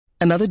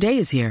Another day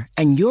is here,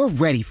 and you're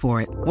ready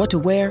for it. What to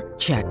wear?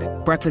 Check.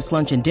 Breakfast,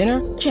 lunch, and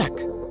dinner? Check.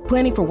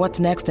 Planning for what's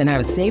next and how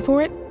to save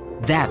for it?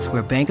 That's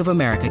where Bank of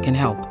America can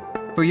help.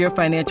 For your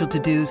financial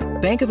to-dos,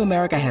 Bank of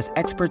America has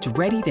experts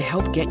ready to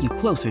help get you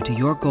closer to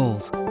your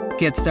goals.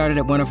 Get started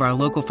at one of our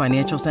local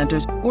financial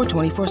centers or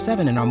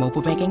 24/7 in our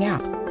mobile banking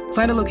app.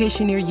 Find a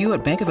location near you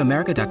at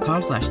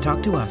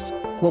bankofamerica.com/talktous.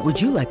 What would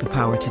you like the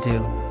power to do?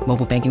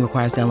 Mobile banking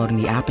requires downloading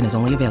the app and is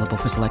only available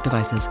for select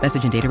devices.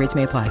 Message and data rates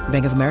may apply.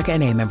 Bank of America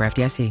N.A., member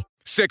FDIC.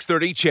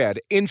 630 CHED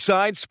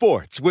Inside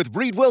Sports with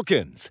Reed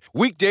Wilkins.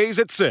 Weekdays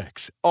at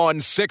 6 on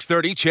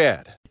 630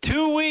 CHED.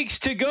 2 weeks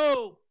to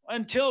go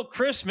until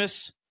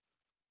Christmas.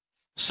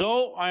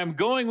 So I'm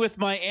going with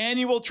my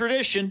annual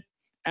tradition.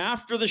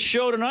 After the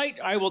show tonight,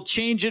 I will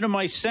change into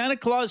my Santa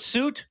Claus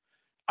suit.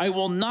 I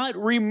will not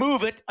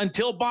remove it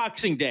until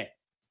Boxing Day.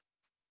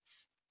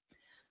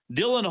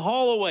 Dylan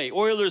Holloway,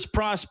 Oilers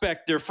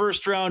prospect, their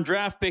first-round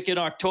draft pick in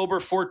October,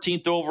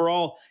 14th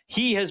overall.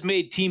 He has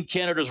made Team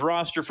Canada's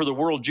roster for the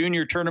World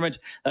Junior Tournament.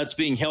 That's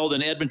being held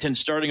in Edmonton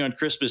starting on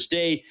Christmas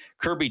Day.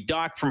 Kirby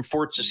Dock from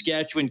Fort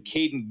Saskatchewan,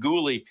 Caden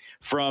Gooley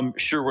from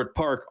Sherwood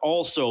Park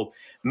also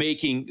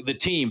making the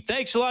team.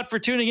 Thanks a lot for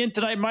tuning in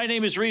tonight. My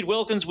name is Reed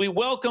Wilkins. We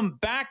welcome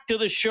back to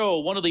the show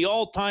one of the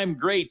all-time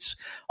greats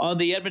on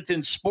the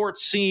Edmonton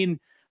sports scene,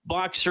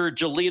 boxer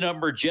Jelena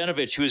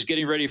Mrdjenovich, who is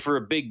getting ready for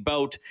a big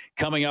bout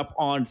coming up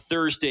on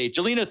Thursday.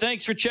 Jelena,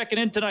 thanks for checking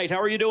in tonight.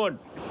 How are you doing?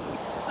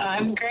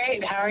 I'm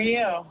great. How are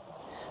you?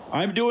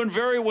 I'm doing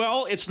very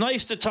well. It's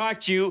nice to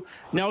talk to you.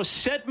 Now,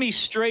 set me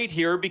straight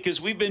here,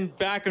 because we've been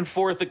back and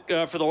forth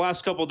for the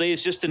last couple of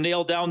days just to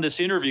nail down this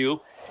interview.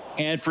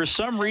 And for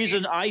some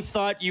reason, I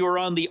thought you were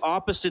on the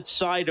opposite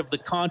side of the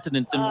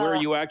continent than where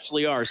you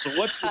actually are. So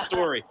what's the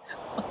story?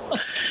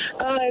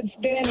 It's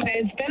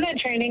been a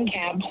training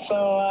camp.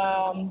 So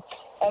I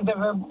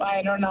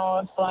don't know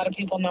if a lot of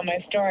people know my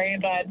story,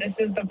 but this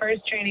is the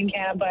first training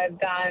camp I've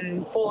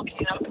done full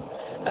camp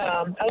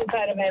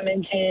outside of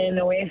Edmonton,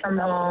 away from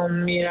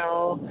home. You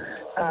know,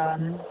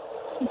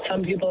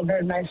 some people have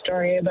heard my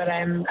story, but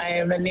I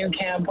have a new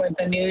camp with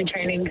a new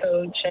training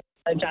coach,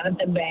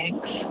 Jonathan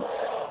Banks.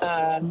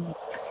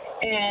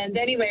 And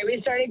anyway,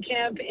 we started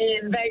camp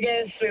in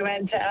Vegas. We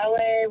went to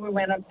LA. We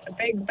went up to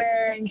Big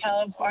Bear in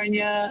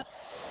California.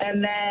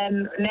 And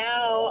then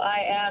now I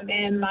am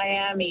in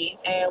Miami,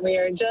 and we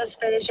are just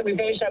finishing. We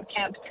finished up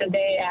camp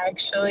today,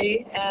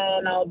 actually,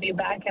 and I'll be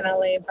back in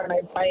LA for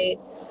my fight.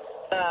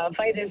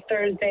 Fight is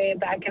Thursday,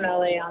 back in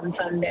LA on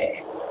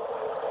Sunday.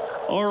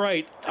 All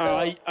right.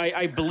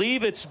 I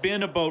believe it's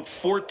been about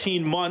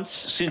 14 months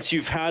since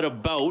you've had a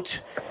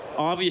bout.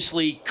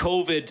 Obviously,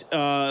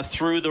 COVID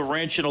threw the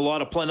wrench in a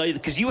lot of plans.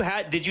 Because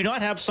did you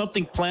not have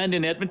something planned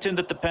in Edmonton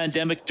that the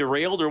pandemic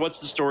derailed, or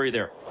what's the story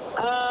there?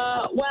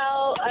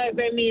 Well, I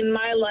mean,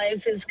 my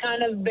life has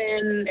kind of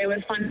been, it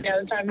was funny. I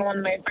was talking to one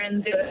of my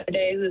friends the other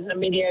day who's a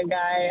media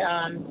guy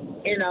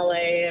in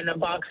LA and a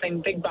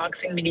big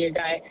boxing media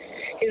guy.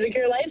 He's like,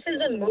 your life is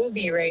a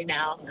movie right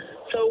now.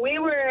 So we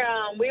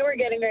were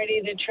getting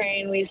ready to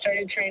train. We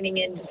started training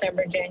in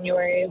December,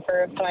 January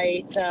for a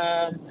fight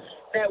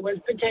that was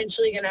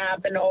potentially going to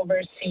happen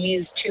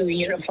overseas to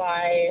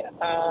unify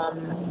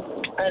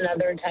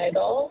another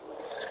title.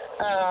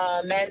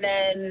 And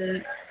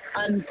then,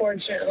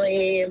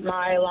 unfortunately,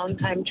 my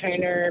longtime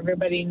trainer,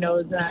 everybody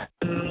knows that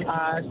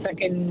I'm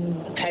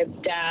second type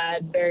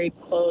dad, very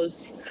close.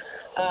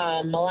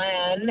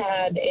 Milan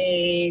had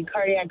a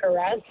cardiac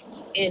arrest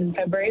in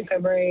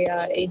February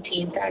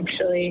 18th,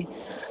 actually.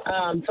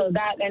 So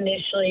that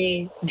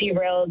initially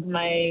derailed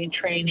my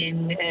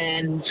training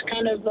and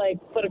kind of like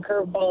put a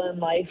curveball in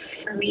life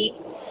for me,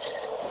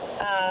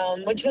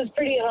 which was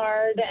pretty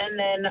hard. And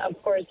then,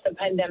 of course, the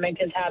pandemic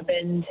has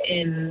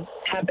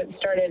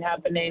started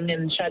happening,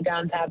 and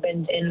shutdowns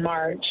happened in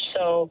March.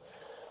 So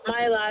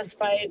my last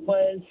fight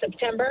was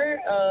September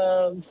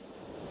of,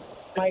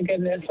 my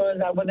goodness, what was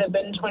that? Would have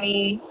been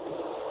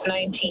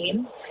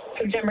 2019.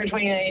 September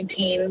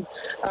 2019.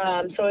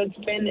 So it's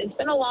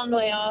been a long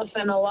layoff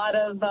and a lot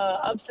of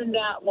ups and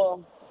downs.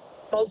 Well,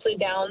 mostly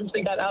downs.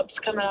 We got ups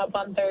coming up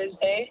on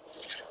Thursday,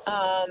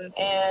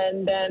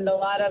 and then a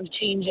lot of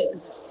changes.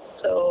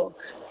 So,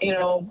 you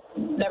know,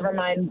 never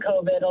mind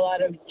COVID, a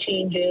lot of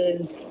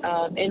changes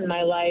in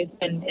my life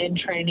and in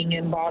training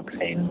and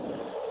boxing.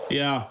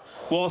 Yeah.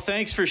 Well,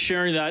 thanks for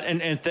sharing that,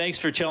 and thanks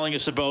for telling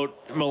us about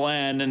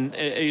Milan. And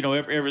you know,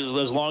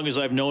 as long as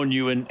I've known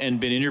you and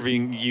been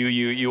interviewing you,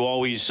 you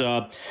always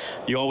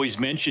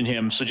mention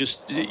him. So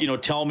just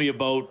tell me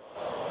about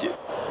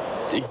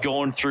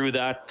going through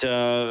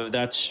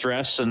that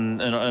stress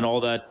and all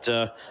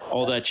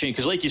that change.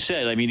 Because like you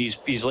said, I mean,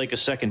 he's like a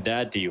second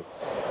dad to you.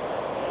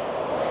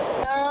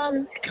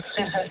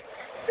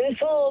 This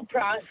whole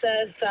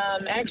process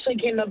actually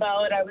came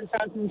about. I was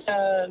talking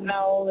to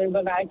Mel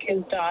Lubavak,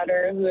 his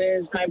daughter, who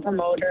is my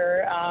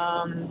promoter,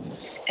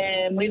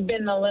 and we've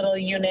been a little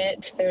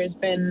unit. There's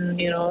been,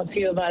 a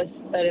few of us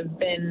that have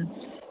been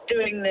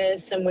doing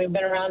this, and we've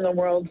been around the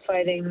world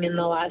fighting in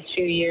the last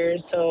few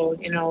years, so,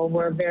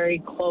 we're very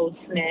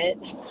close-knit.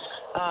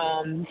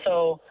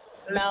 So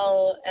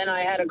Mel and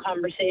I had a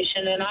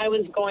conversation, and I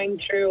was going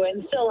through,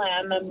 and still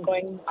am. I'm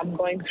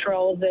going through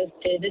all of this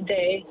day to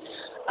day.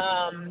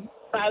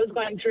 I was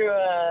going through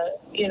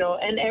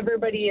and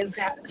everybody is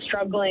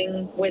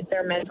struggling with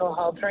their mental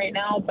health right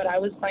now, but I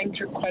was going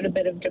through quite a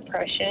bit of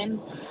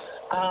depression,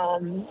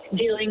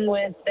 dealing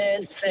with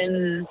this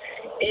and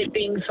it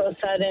being so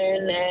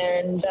sudden.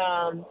 And,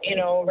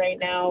 right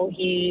now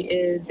he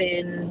is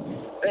in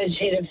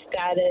vegetative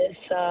status.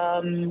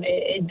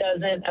 It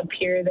doesn't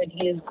appear that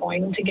he is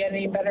going to get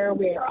any better.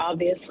 We are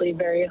obviously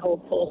very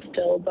hopeful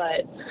still,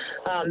 but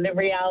the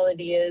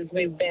reality is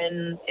we've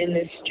been in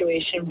this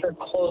situation for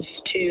close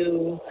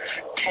to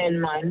 10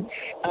 months.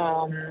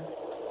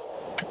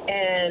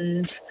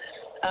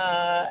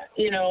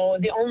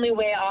 The only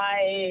way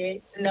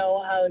I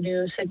know how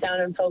to sit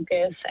down and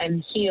focus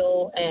and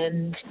heal,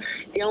 and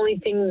the only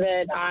thing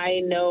that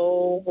I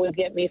know would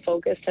get me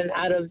focused and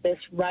out of this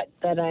rut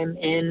that I'm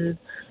in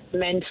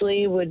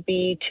mentally would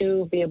be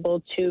to be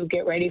able to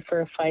get ready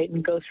for a fight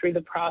and go through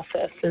the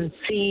process and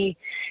see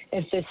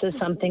if this is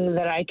something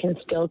that I can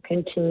still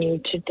continue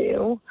to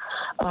do.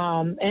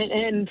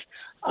 And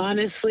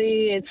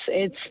honestly,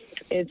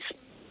 it's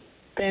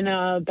been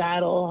a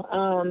battle.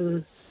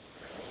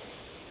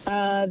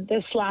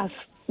 This last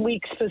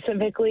week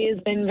specifically has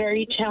been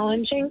very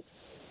challenging.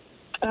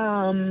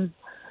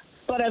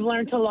 But I've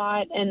learned a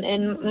lot,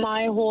 and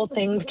my whole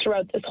thing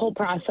throughout this whole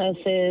process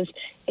is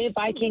if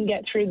I can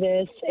get through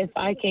this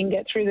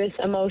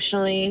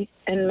emotionally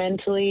and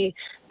mentally,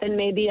 then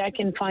maybe I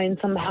can find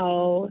some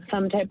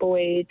type of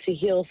way to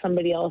heal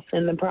somebody else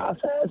in the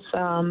process.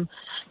 I'm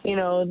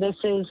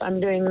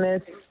doing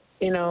this,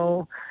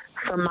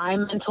 for my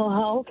mental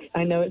health.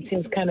 I know it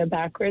seems kind of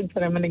backwards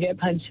that I'm going to get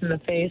punched in the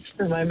face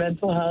for my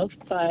mental health,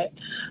 but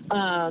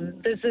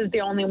this is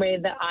the only way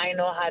that I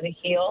know how to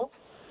heal.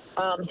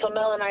 So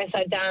Mel and I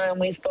sat down and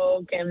we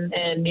spoke, and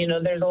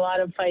there's a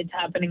lot of fights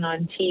happening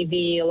on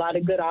TV, a lot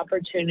of good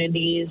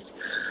opportunities.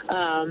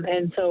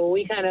 And so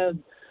we kind of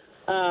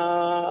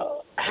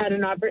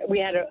we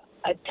had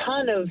a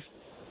ton of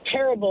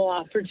terrible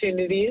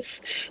opportunities,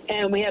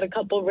 and we had a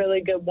couple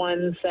really good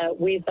ones that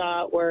we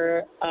thought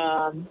were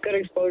good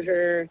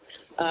exposure,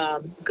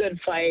 good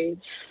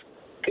fights,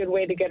 good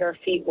way to get our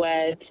feet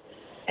wet,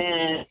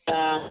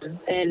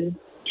 and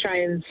try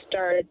and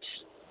start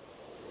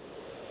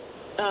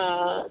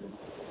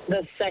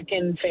the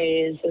second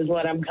phase is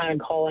what I'm kind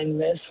of calling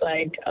this,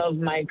 of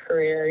my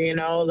career,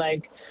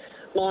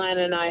 Milan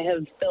and I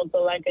have built a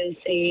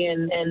legacy,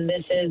 and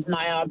this is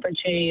my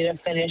opportunity to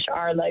finish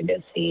our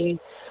legacy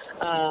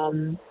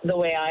the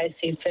way I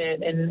see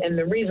fit. And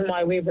the reason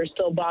why we were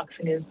still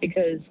boxing is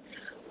because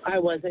I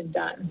wasn't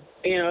done.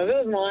 If it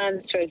was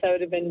Milan's choice, I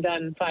would have been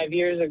done 5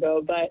 years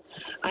ago, but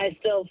I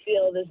still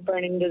feel this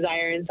burning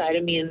desire inside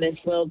of me and this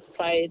will to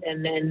fight,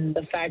 and then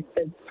the fact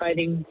that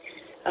fighting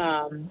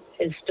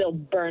is still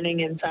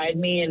burning inside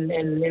me, and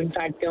in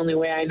fact the only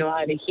way I know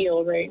how to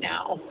heal right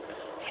now.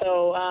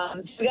 So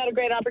we got a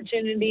great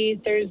opportunity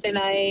Thursday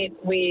night.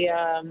 We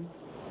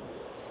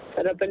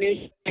set up a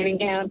new training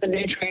camp, a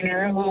new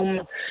trainer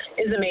whom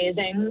is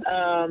amazing.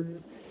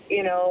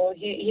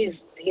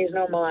 He's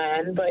no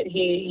Milan, but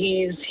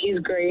he's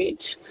great.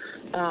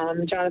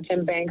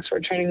 Jonathan Banks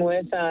we're training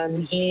with.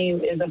 He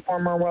is a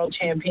former world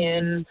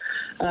champion.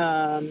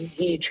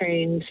 He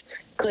trained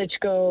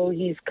Klitschko.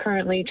 He's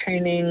currently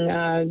training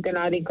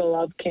Gennady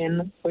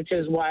Golovkin, which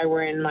is why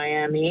we're in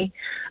Miami.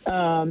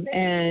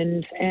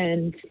 And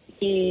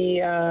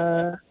he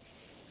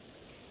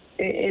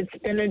it's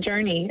been a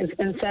journey. It's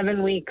been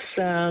 7 weeks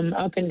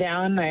up and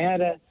down.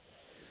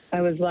 I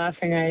was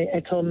laughing.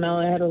 I told Mel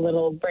I had a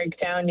little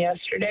breakdown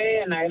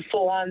yesterday, and I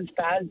full-on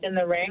spazzed in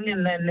the ring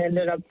and then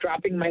ended up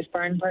dropping my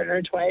sparring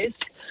partner twice.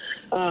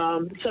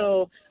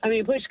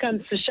 Push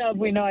comes to shove,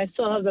 we know I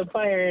still have the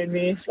fire in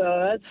me,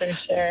 so that's for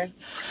sure.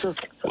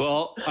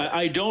 Well,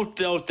 I don't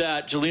doubt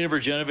that. Jelena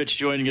Mrdjenovich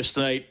joining us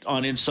tonight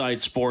on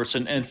Inside Sports,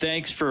 and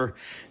thanks for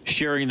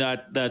sharing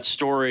that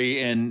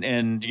story.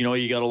 And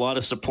you got a lot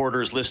of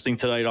supporters listening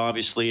tonight,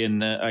 obviously,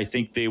 and I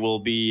think they will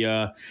be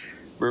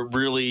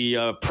really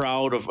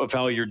proud of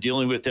how you're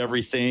dealing with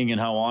everything and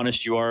how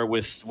honest you are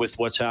with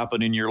what's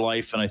happened in your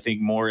life, and I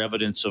think more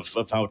evidence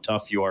of how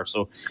tough you are.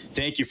 So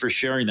thank you for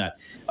sharing that.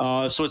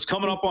 So it's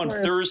coming up on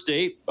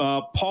Thursday.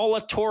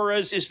 Paula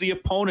Torres is the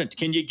opponent.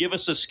 Can you give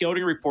us a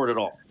scouting report at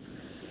all?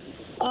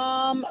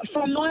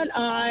 From what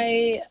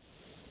I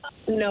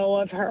know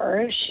of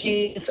her,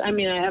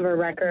 I have a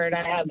record.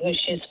 I have who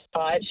she's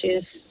fought.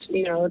 She's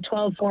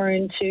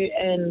 12-4-1,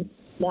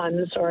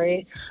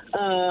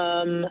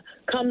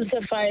 comes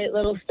to fight,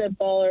 little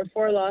spitballer,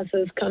 4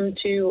 losses, come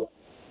to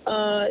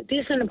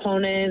decent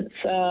opponents.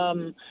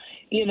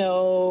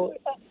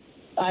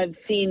 I've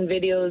seen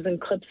videos and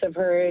clips of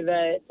her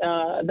that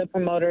the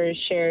promoter has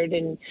shared,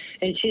 and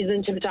she's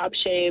in tip-top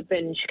shape,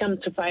 and she comes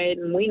to fight,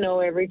 and we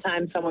know every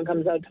time someone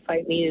comes out to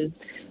fight me,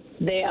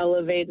 they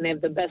elevate and they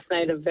have the best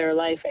night of their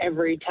life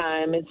every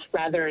time. It's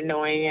rather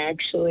annoying,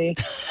 actually.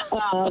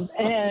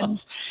 And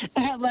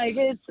like,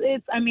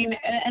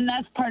 and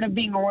that's part of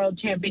being a world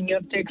champion. You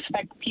have to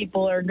expect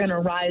people are going to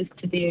rise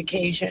to the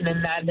occasion,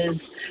 and that is,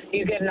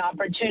 you get an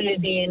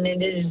opportunity, and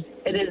it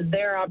is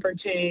their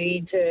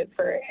opportunity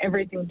for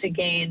everything to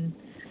gain.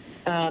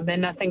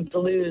 And nothing to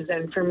lose.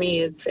 And for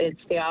me, it's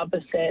the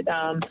opposite.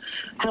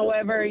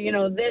 However,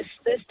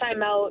 this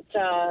time out,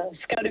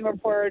 scouting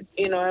report,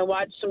 I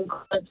watched some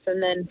clips,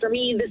 and then for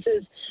me, this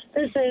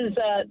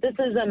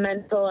is a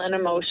mental and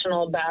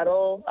emotional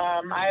battle.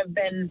 I've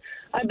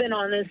been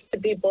honest to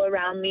people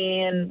around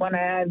me, and when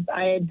I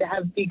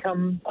have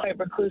become quite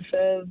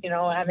reclusive,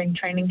 having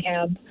training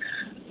camp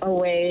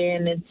away,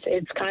 and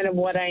it's kind of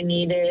what I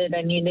needed.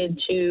 I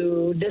needed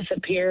to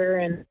disappear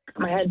and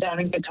put my head down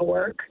and get to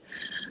work.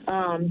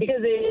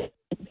 Because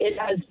it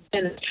has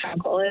been a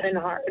struggle. It's been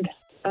hard.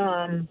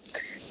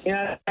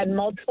 I had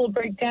multiple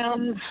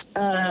breakdowns.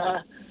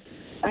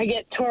 I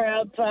get tore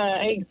up.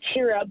 I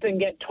tear up and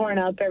get torn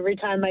up every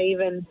time I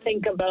even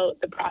think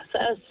about the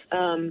process.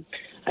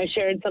 I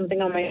shared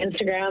something on my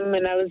Instagram,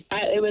 and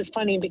it was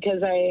funny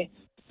because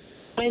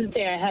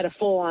Wednesday I had a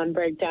full-on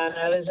breakdown.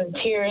 I was in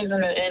tears,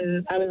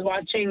 and I was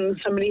watching.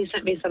 Somebody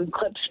sent me some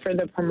clips for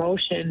the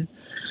promotion.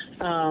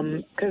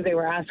 Because they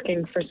were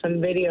asking for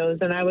some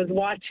videos, and I was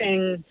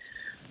watching,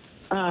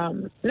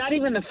 not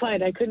even the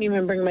fight. I couldn't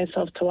even bring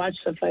myself to watch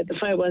the fight. The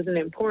fight wasn't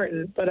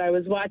important, but I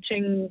was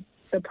watching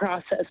the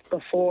process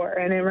before,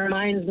 and it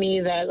reminds me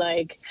that,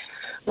 like,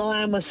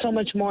 Milan was so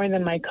much more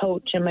than my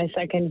coach and my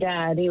second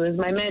dad. He was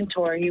my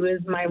mentor. He was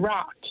my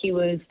rock. There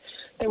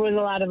was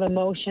a lot of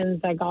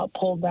emotions that got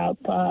pulled up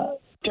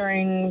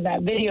during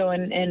that video,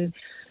 and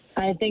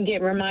I think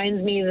it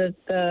reminds me that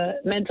the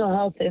mental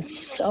health is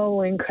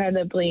so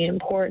incredibly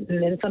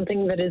important and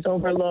something that is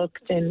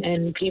overlooked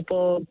and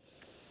people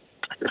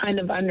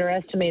kind of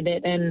underestimate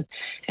it. And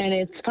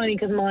it's funny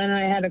because Milan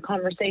and I had a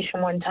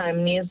conversation one time,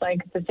 and he's like,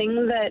 the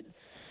thing that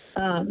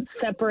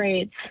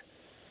separates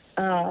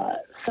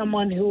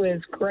someone who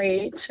is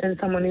great and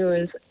someone who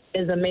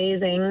is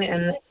amazing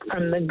and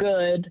from the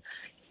good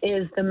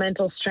is the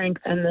mental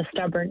strength and the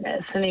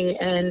stubbornness.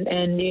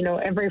 And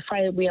every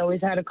fight we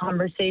always had a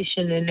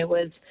conversation, and it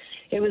was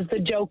the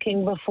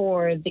joking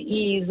before, the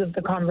ease of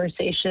the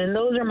conversation. And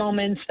those are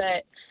moments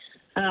that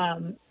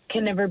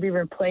can never be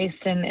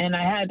replaced. And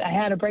I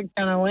had a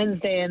breakdown on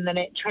Wednesday, and then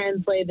it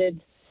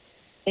translated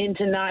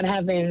into not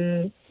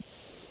having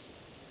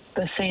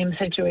the same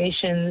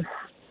situations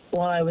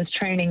while I was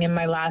training in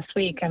my last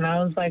week. And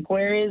I was like,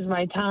 where is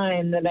my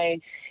time that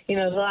the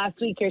last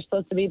week you're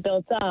supposed to be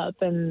built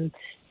up? And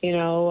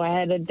I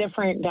had a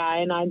different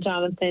guy, not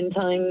Jonathan,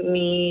 telling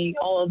me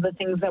all of the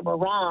things that were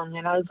wrong.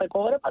 And I was like,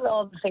 well, what about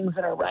all the things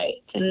that are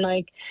right? And,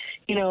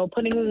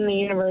 putting in the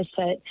universe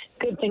that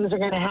good things are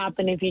going to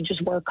happen if you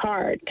just work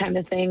hard kind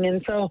of thing.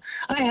 And so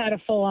I had a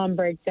full-on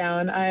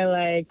breakdown.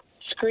 I,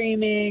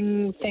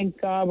 screaming, thank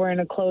God we're in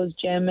a closed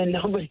gym and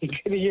nobody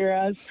could hear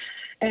us.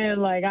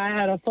 And, I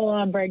had a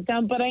full-on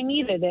breakdown, but I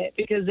needed it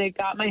because it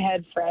got my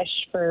head fresh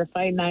for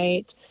fight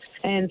night.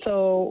 And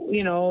so,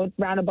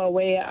 roundabout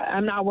way,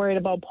 I'm not worried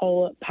about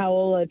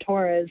Paola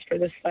Torres for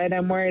this fight.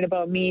 I'm worried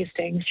about me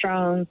staying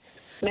strong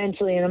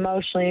mentally and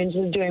emotionally and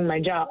just doing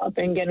my job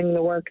and getting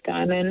the work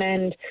done. And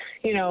then,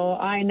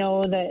 I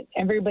know that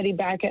everybody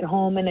back at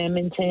home in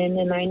Edmonton,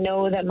 and I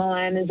know that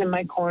Milan is in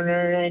my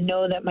corner, and I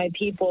know that my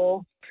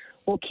people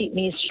will keep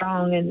me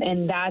strong,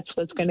 and that's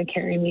what's going to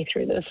carry me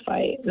through this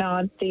fight,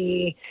 not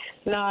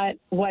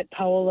what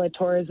Paola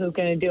Torres is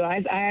going to do.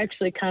 I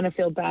actually kind of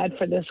feel bad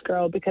for this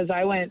girl because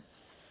I went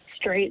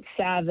straight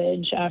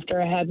savage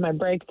after I had my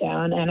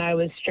breakdown, and I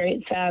was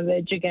straight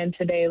savage again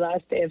today,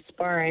 last day of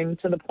sparring,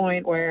 to the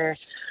point where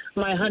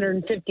my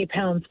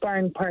 150-pound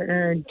sparring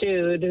partner,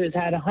 dude, who's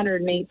had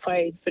 108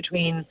 fights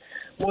between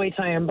Muay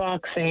Thai and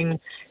boxing,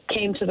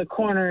 came to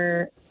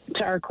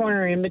our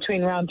corner in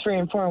between round 3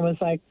 and 4 and was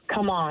like,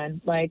 come on.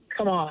 I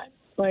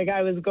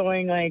was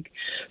going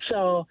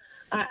so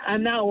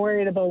I'm not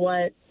worried about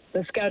what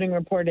the scouting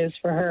report is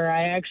for her.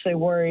 I actually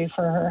worry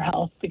for her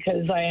health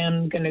because I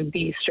am going to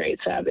be straight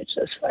savage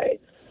this fight.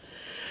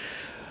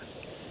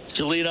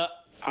 Jelena,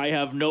 I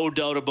have no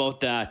doubt about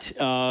that.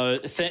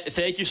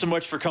 Thank you so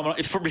much for coming on.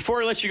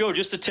 Before I let you go,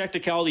 just a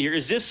technicality here.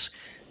 Is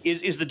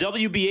the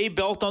WBA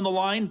belt on the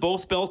line?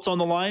 Both belts on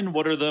the line?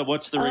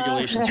 What's the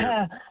regulations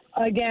here?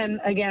 Again,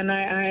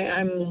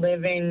 I'm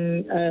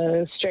living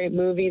a straight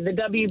movie. The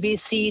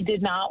WBC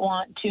did not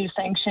want to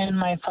sanction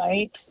my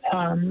fight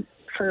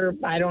for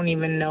I don't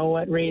even know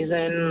what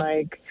reason.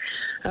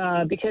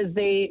 Because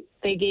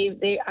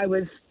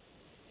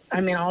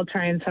I'll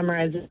try and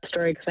summarize the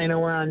story because I know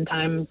we're on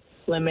time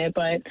limit,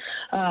 but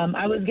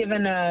I was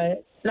given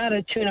not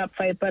a tune-up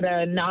fight, but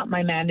a not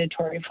my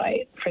mandatory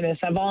fight for this.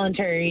 A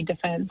voluntary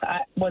defense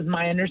was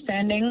my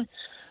understanding,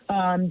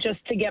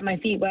 just to get my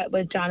feet wet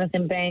with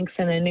Jonathan Banks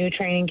and a new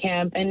training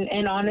camp,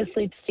 and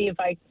honestly to see if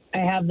I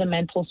have the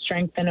mental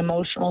strength and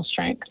emotional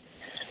strength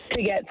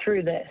to get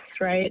through this,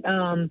 right?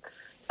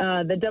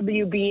 The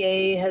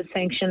WBA has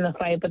sanctioned the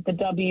fight, but the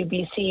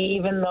WBC,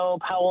 even though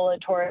Paola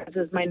Torres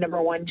is my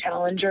number one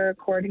challenger,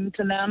 according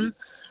to them,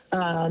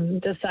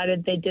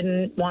 decided they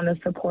didn't want to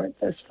support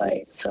this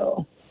fight.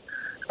 So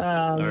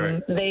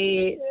right.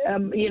 they,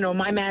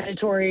 my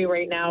mandatory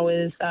right now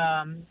is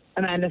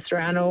Amanda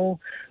Serrano.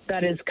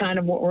 That is kind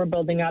of what we're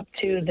building up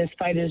to. This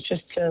fight is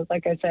just to,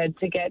 like I said,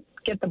 to get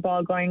the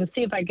ball going, see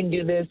if I can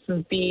do this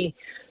and be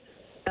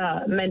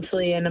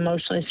mentally and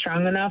emotionally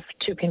strong enough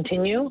to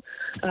continue.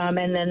 And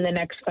then the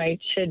next fight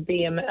should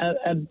be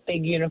a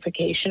big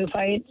unification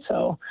fight.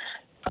 So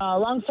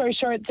long story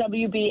short,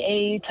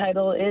 WBA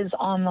title is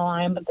on the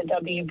line, but the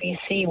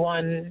WBC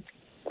one,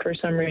 for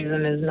some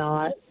reason, is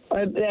not.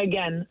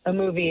 Again, a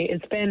movie.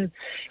 It's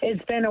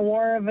been a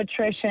war of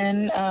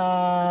attrition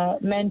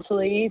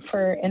mentally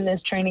in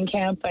this training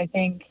camp. I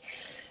think,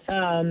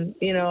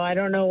 I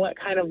don't know what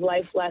kind of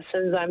life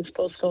lessons I'm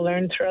supposed to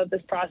learn throughout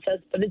this process,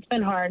 but it's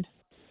been hard.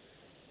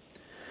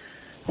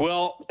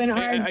 Well, it's been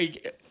hard.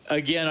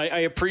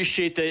 I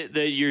appreciate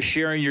that you're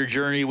sharing your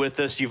journey with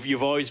us.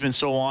 You've always been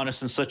so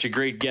honest and such a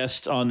great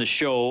guest on the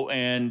show,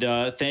 and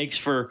thanks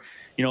for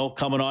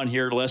coming on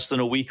here less than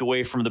a week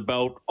away from the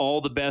bout.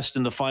 All the best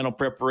in the final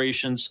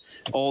preparations.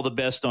 All the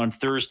best on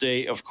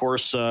Thursday. Of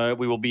course,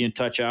 we will be in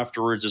touch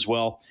afterwards as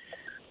well.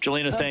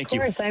 Jelena, thank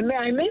you. Of course. I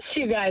missed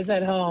you guys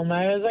at home.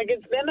 I was like,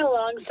 it's been a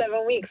long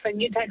 7 weeks.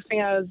 And you text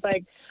me, I was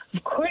like,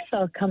 of course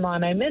I'll come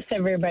on. I miss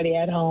everybody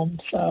at home.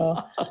 So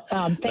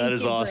thank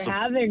you awesome. for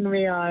having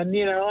me on.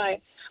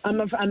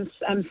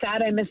 I'm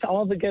sad I missed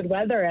all the good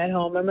weather at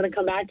home. I'm going to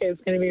come back. It's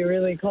going to be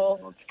really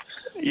cold.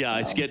 Yeah,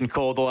 it's getting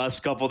cold the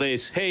last couple of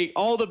days. Hey,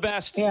 all the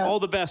best. Yeah. All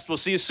the best. We'll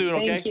see you soon,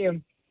 okay? Thank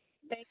you.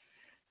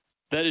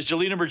 That is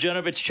Jelena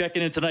Mrdjenovich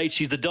checking in tonight.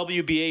 She's the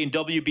WBA and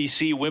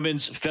WBC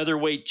women's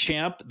featherweight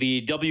champ.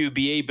 The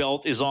WBA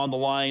belt is on the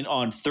line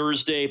on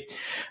Thursday.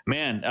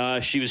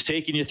 Man, she was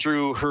taking you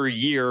through her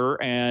year,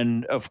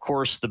 and, of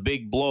course, the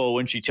big blow,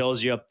 and she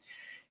tells you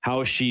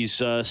how she's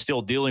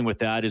still dealing with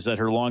that, is that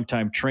her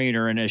longtime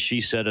trainer, and as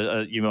she said,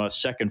 a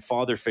second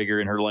father figure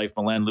in her life,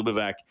 Milan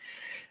Lubovac,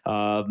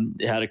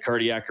 had a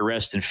cardiac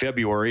arrest in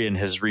February and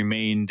has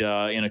remained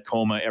in a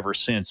coma ever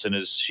since. And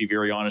as she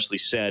very honestly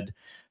said,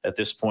 at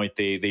this point,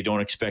 they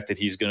don't expect that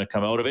he's going to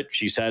come out of it.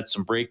 She's had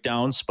some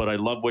breakdowns, but I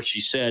love what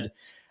she said.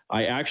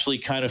 I actually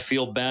kind of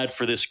feel bad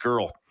for this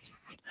girl,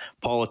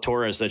 Paula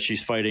Torres, that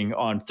she's fighting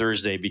on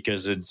Thursday,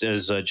 because as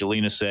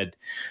Jelena said,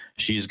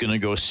 she's going to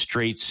go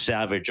straight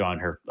savage on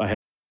her.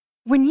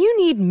 When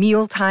you need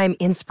mealtime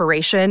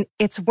inspiration,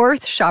 it's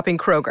worth shopping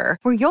Kroger,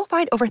 where you'll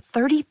find over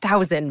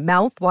 30,000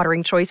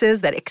 mouth-watering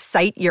choices that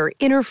excite your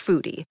inner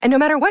foodie. And no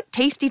matter what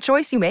tasty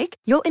choice you make,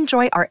 you'll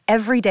enjoy our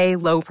everyday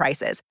low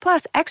prices,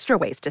 plus extra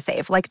ways to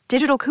save, like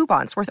digital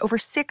coupons worth over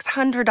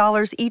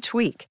 $600 each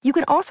week. You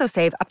can also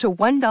save up to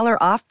 $1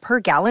 off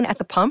per gallon at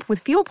the pump with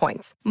fuel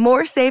points.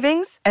 More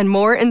savings and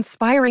more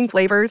inspiring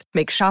flavors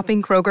make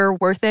shopping Kroger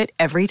worth it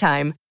every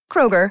time.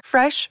 Kroger,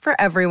 fresh for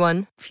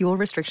everyone. Fuel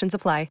restrictions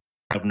apply.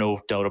 I have no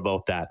doubt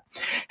about that.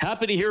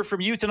 Happy to hear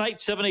from you tonight.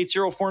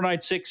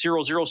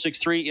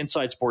 780-496-0063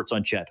 Inside Sports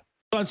on Ched.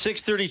 On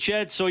 6:30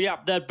 Ched. So, yeah,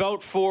 that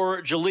bout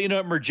for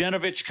Jelena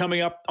Mrdjenovich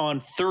coming up on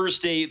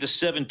Thursday the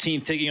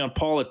 17th, taking on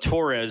Paula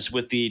Torres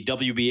with the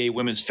WBA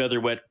women's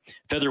featherweight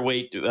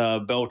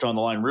bout on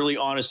the line. Really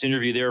honest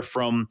interview there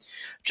from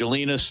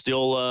Jelena,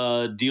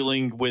 still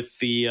dealing with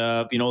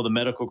the the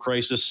medical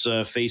crisis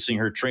facing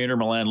her trainer,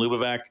 Milan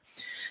Lubovac.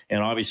 And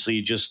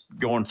obviously just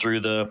going through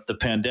the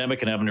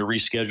pandemic and having to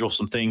reschedule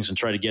some things and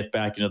try to get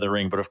back into the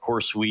ring. But, of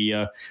course, we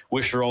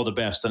wish her all the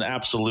best. An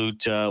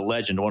absolute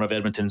legend, one of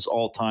Edmonton's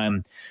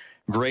all-time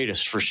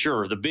greatest, for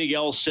sure. The Big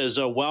L says,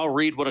 wow,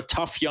 Reed, what a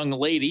tough young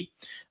lady.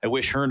 I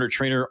wish her and her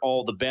trainer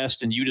all the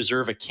best, and you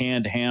deserve a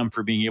canned ham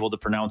for being able to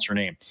pronounce her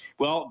name.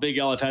 Well, Big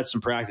L, I've had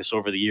some practice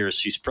over the years.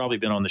 She's probably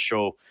been on the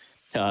show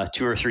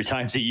 2 or 3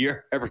 times a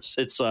year ever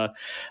since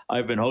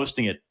I've been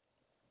hosting it.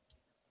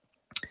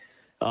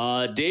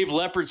 Dave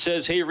Leopard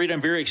says, hey, Reed, I'm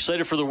very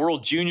excited for the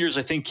World Juniors.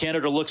 I think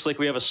Canada looks like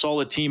we have a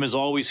solid team as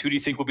always. Who do you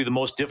think will be the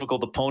most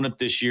difficult opponent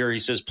this year? He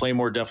says, play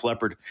more Def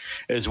Leopard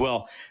as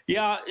well.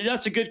 Yeah,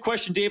 that's a good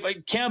question, Dave.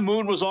 Cam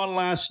Moon was on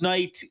last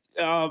night.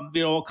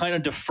 I'll kind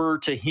of defer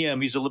to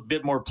him. He's a little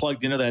bit more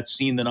plugged into that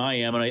scene than I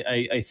am. And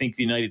I think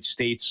the United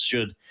States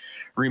should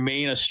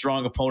remain a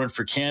strong opponent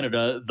for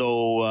Canada,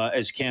 though,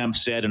 as Cam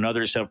said and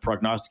others have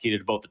prognosticated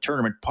about the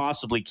tournament,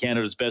 possibly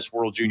Canada's best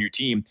World Junior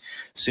team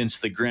since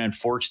the Grand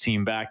Forks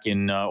team back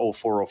in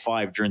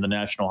 04-05 during the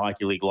National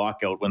Hockey League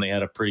lockout, when they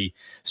had a pretty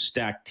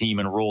stacked team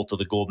and rolled to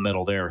the gold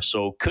medal there.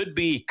 So could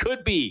be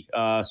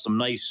some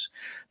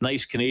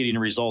nice Canadian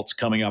results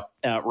coming up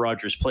at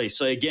Rogers Place.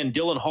 So again,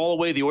 Dylan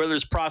Holloway, the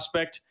Oilers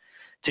prospect,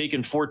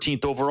 taken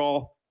 14th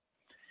overall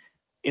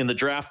in the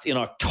draft in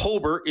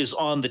October, is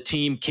on the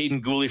team.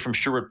 Caden Gooley from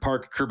Sherwood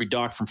Park, Kirby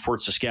Dock from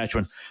Fort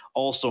Saskatchewan,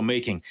 also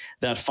making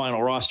that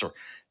final roster.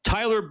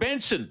 Tyler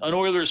Benson, an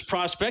Oilers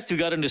prospect who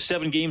got into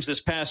 7 games this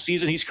past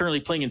season. He's currently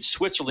playing in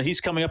Switzerland.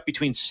 He's coming up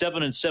between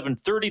 7 and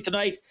 7:30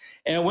 tonight.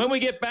 And when we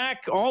get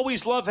back,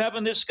 always love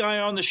having this guy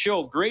on the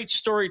show. Great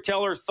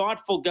storyteller,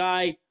 thoughtful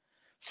guy,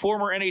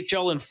 former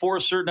NHL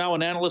enforcer, now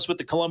an analyst with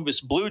the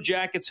Columbus Blue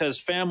Jackets, has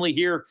family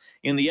here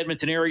in the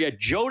Edmonton area,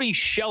 Jody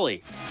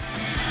Shelley.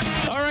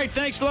 All right,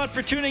 thanks a lot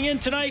for tuning in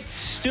tonight.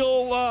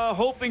 Still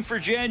hoping for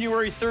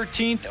January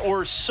 13th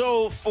or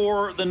so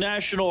for the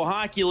National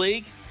Hockey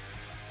League.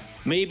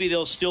 Maybe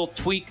they'll still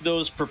tweak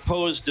those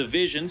proposed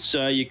divisions.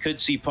 You could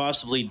see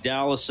possibly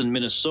Dallas and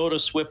Minnesota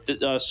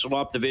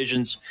swap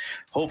divisions.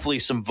 Hopefully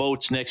some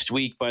votes next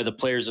week by the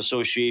Players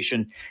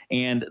Association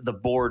and the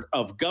Board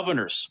of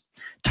Governors.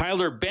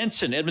 Tyler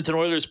Benson, Edmonton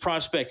Oilers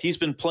prospect. He's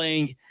been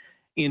playing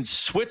in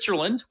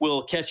Switzerland.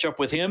 We'll catch up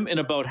with him in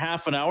about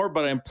half an hour,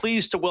 but I'm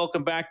pleased to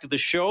welcome back to the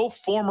show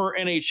former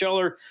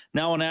NHLer,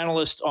 now an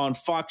analyst on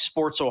Fox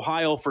Sports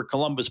Ohio for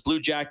Columbus Blue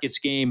Jackets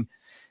games.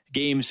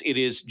 It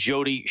is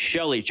Jody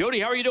Shelley. Jody,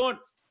 how are you doing?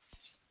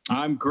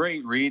 I'm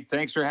great, Reed.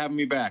 Thanks for having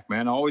me back,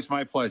 man. Always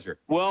my pleasure.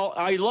 Well,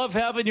 I love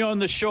having you on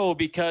the show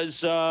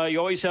because you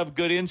always have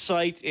good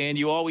insight and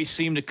you always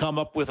seem to come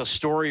up with a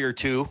story or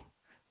two,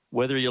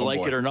 whether you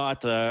like it or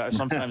not.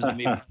 Sometimes I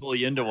maybe pull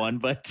you into one,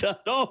 but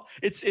no,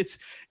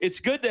 it's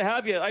good to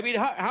have you. I mean,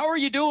 how are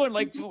you doing?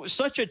 Like,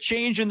 such a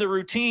change in the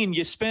routine.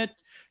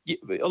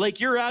 Like,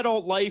 your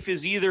adult life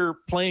is either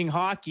playing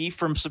hockey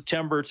from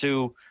September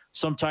to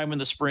sometime in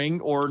the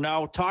spring, or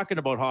now talking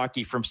about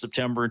hockey from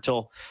September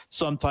until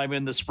sometime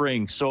in the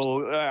spring.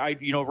 So,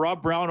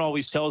 Rob Brown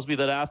always tells me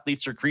that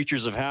athletes are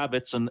creatures of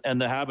habits,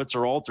 and the habits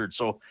are altered.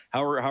 So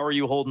how are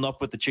you holding up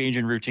with the change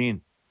in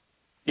routine?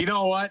 You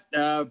know what?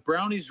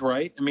 Brownie's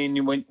right. I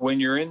mean, when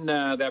you're in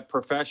that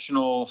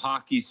professional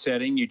hockey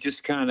setting, you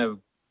just kind of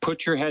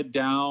put your head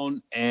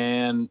down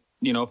and,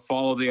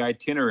 follow the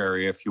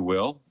itinerary, if you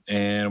will.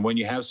 And when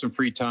you have some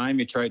free time,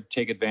 you try to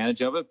take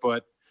advantage of it.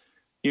 But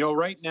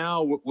right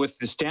now, with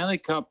the Stanley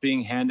Cup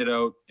being handed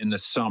out in the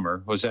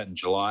summer, was that in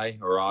July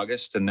or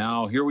August? And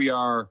now here we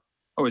are.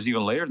 Oh, it was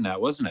even later than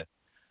that, wasn't it?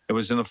 It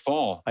was in the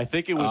fall. I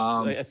think it was.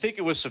 I think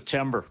it was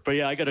September. But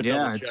yeah, I got to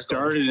double check. It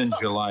started in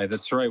July.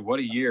 That's right. What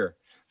a year!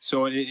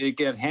 So it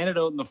got handed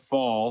out in the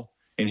fall,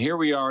 and here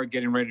we are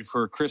getting ready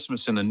for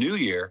Christmas and the New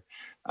Year,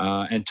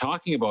 and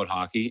talking about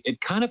hockey.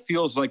 It kind of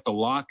feels like the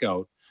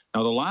lockout.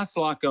 Now, the last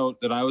lockout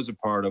that I was a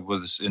part of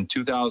was in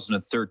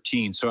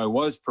 2013, so I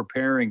was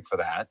preparing for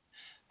that.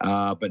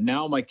 But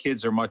now my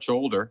kids are much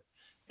older.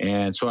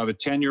 And so I have a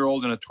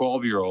 10-year-old and a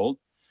 12-year-old.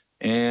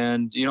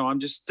 And, I'm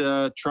just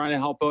trying to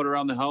help out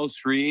around the house,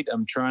 Reed.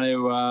 I'm trying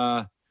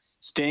to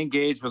stay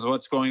engaged with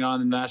what's going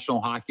on in the National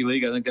Hockey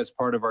League. I think that's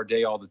part of our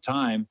day all the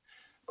time.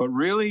 But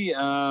really,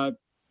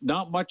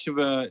 not much of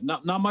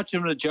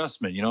an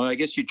adjustment. I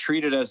guess you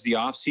treat it as the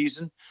off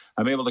season.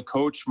 I'm able to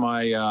coach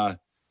my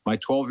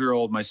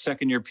 12-year-old, my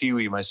second-year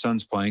Pee-wee, my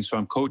son's playing. So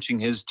I'm coaching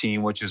his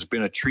team, which has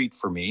been a treat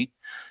for me.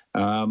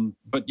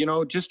 But,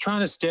 just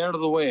trying to stay out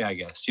of the way, I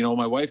guess.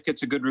 My wife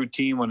gets a good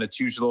routine when it's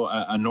usually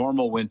a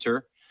normal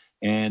winter,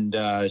 and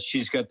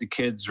she's got the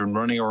kids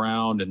running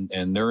around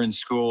and they're in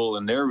school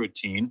and their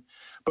routine.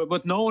 But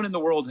with no one in the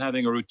world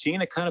having a routine,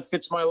 it kind of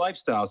fits my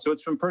lifestyle. So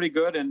it's been pretty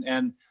good.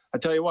 And I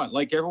tell you what,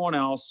 like everyone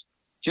else,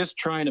 just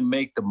trying to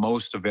make the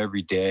most of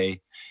every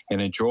day and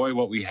enjoy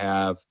what we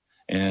have.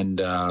 And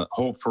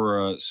hope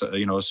for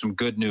some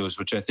good news,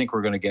 which I think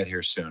we're going to get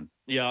here soon.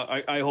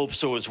 Yeah, I hope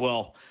so as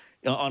well,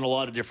 on a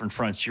lot of different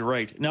fronts. You're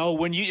right. Now,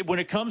 when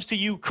it comes to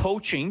you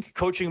coaching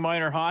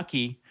minor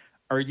hockey,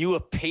 are you a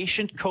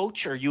patient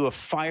coach? Are you a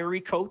fiery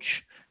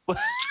coach?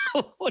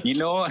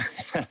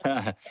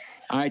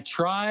 I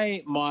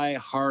try my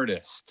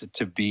hardest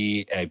to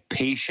be a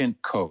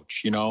patient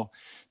coach.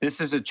 This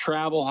is a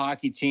travel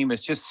hockey team.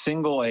 It's just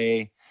single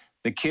A.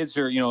 The kids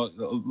are, a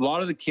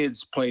lot of the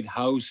kids played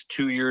house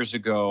 2 years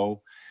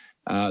ago.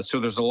 So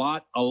there's a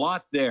lot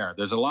there.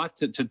 There's a lot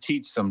to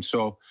teach them.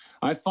 So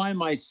I find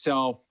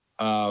myself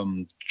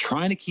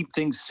trying to keep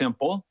things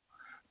simple,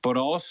 but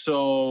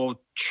also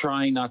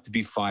trying not to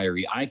be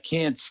fiery. I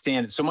can't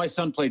stand it. So my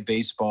son played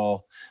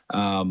baseball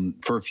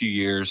for a few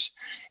years,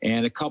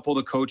 and a couple of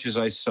the coaches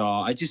I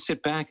saw, I just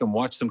sit back and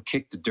watch them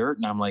kick the dirt,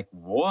 and I'm like,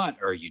 what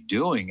are you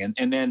doing?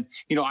 And then,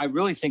 I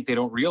really think they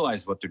don't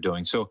realize what they're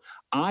doing. So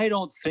I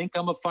don't think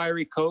I'm a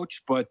fiery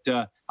coach, but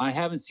I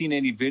haven't seen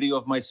any video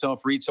of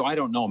myself, Reed, so I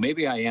don't know.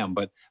 Maybe I am,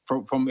 but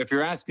from if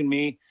you're asking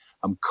me,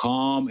 I'm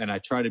calm, and I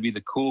try to be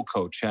the cool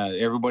coach,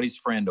 everybody's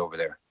friend over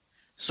there.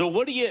 So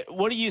what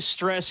do you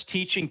stress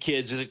teaching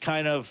kids? Is it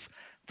kind of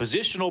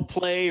positional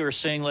play, or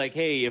saying like,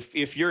 hey,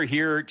 if you're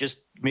here,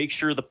 just make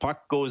sure the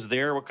puck goes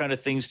there? What kind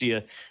of things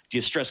do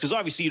you stress? Because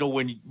obviously,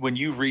 when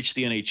you reach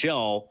the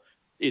NHL,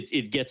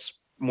 it gets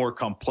more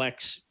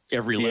complex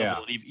every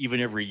level,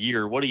 even every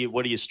year. What do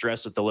you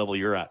stress at the level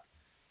you're at?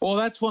 Well,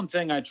 that's one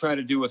thing I try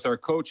to do with our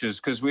coaches,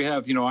 because we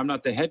have, I'm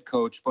not the head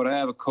coach, but I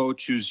have a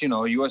coach who's,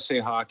 USA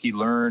Hockey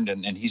learned,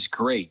 and he's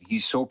great.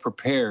 He's so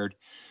prepared.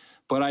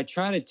 But I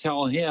try to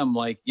tell him,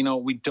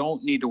 we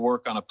don't need to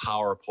work on a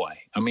power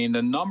play. I mean,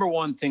 the number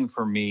one thing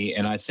for me,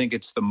 and I think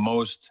it's the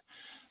most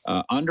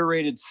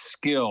underrated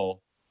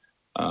skill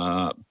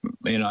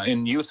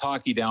in youth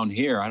hockey down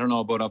here. I don't know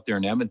about up there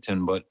in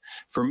Edmonton, but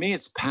for me,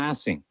 it's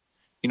passing.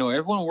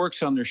 Everyone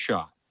works on their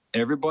shot.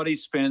 everybody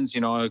spends,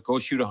 go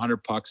shoot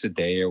 100 pucks a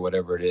day or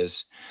whatever it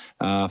is.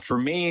 For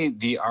me,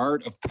 the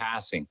art of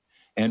passing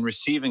and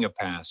receiving a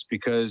pass,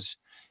 because,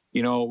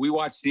 we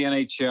watch the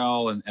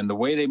NHL and the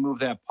way they move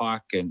that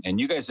puck, and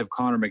you guys have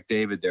Connor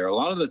McDavid there. A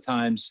lot of the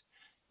times,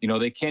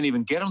 they can't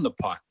even get him the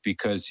puck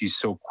because he's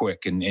so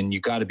quick, and you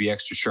got to be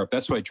extra sharp.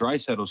 That's why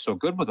Draisaitl's so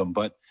good with him.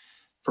 But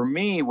for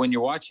me, when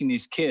you're watching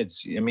these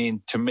kids,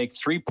 to make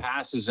 3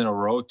 passes in a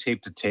row,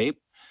 tape to tape,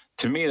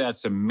 to me,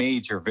 that's a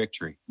major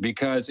victory,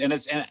 because,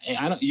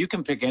 you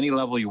can pick any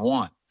level you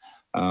want.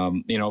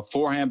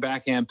 Forehand,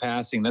 backhand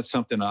passing, that's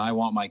something that I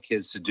want my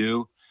kids to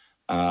do.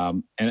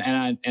 And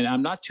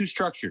I'm not too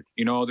structured.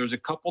 There's a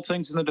couple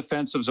things in the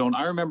defensive zone.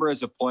 I remember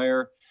as a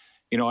player,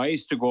 I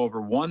used to go over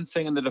one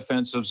thing in the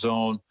defensive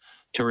zone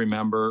to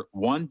remember,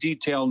 one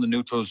detail in the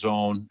neutral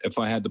zone if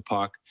I had the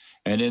puck,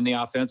 and in the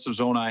offensive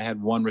zone, I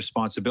had one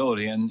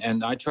responsibility.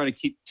 And I try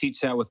to teach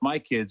that with my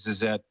kids,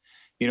 is that,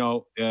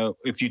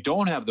 if you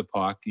don't have the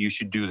puck, you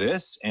should do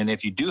this. And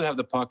if you do have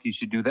the puck, you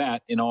should do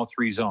that in all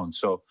 3 zones.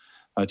 So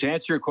to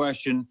answer your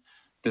question,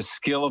 the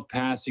skill of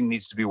passing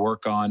needs to be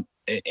worked on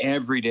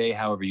every day,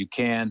 however you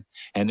can.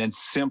 And then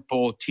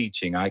simple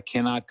teaching. I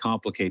cannot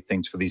complicate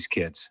things for these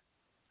kids.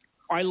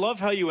 I love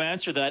how you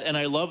answer that. And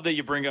I love that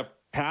you bring up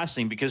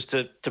passing, because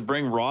to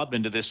bring Rob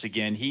into this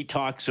again, he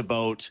talks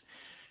about,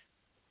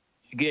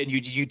 again,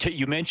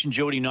 you mentioned,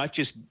 Jody, not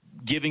just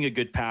giving a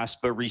good pass,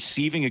 but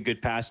receiving a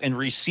good pass, and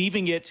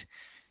receiving it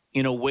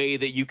in a way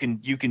that you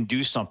can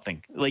do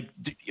something. Like,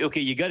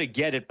 okay, you got to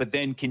get it, but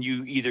then can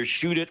you either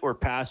shoot it or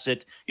pass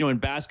it? In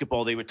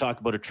basketball, they would talk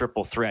about a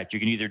triple threat. You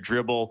can either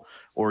dribble,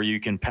 or you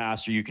can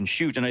pass, or you can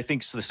shoot. And I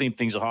think the same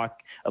things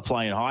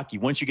apply in hockey.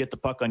 Once you get the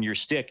puck on your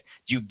stick,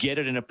 you get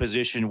it in a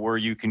position where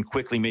you can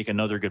quickly make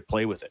another good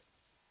play with it.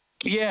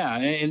 Yeah,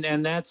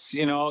 and that's,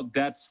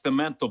 that's the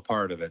mental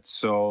part of it.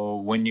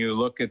 So when you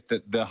look at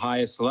the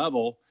highest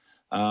level,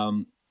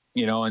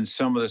 and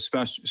some of the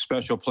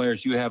special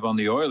players you have on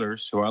the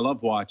Oilers, who I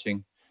love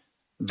watching,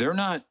 they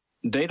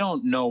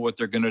don't know what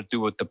they're going to do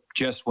with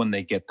just when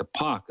they get the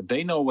puck.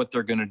 They know what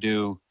they're going to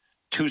do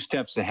 2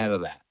 steps ahead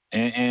of that.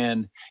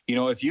 And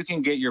if you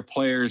can get your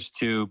players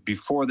to,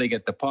 before they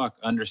get the puck,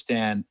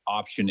 understand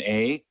option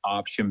A,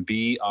 option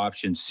B,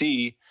 option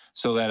C,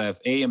 so that if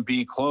A and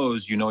B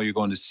close, you're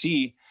going to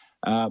C.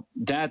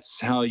 That's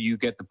how you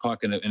get the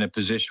puck in a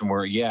position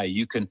where,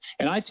 you can.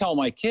 And I tell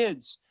my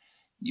kids,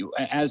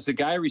 as the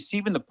guy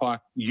receiving the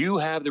puck, you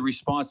have the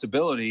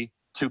responsibility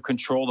to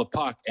control the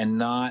puck and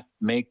not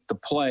make the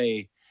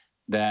play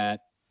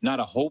that,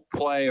 not a hope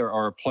play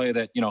or a play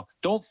that,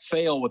 don't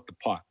fail with the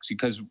pucks,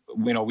 because,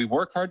 we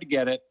work hard to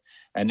get it.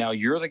 And now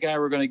you're the guy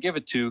we're going to give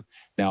it to.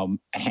 Now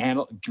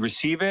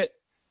receive it,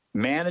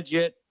 manage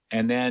it,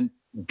 and then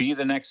be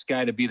the next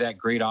guy to be that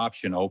great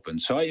option open.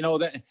 So,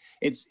 that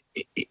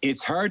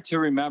it's hard to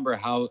remember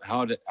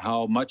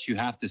how much you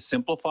have to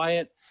simplify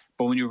it.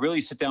 But when you really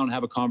sit down and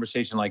have a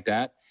conversation like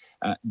that,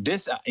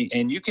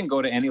 and you can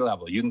go to any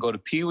level. You can go to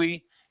Pee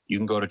Wee, you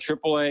can go to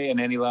AAA at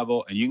any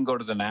level, and you can go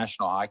to the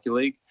National Hockey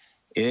League.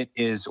 It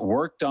is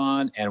worked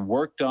on and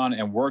worked on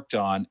and worked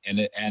on,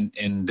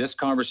 and this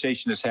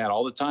conversation is had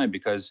all the time,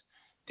 because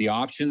the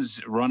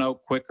options run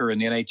out quicker in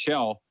the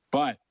NHL.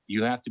 But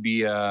you have to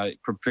be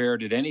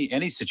prepared at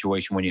any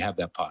situation when you have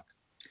that puck.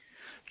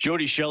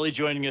 Jody Shelley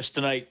joining us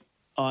tonight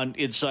on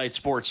Inside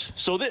Sports.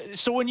 So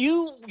when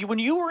you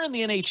were in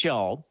the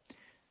NHL,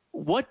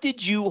 what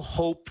did you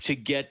hope to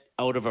get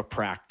out of a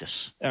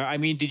practice? I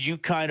mean, did you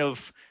kind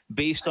of,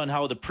 based on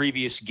how the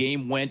previous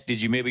game went,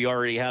 did you maybe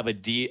already have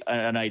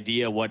an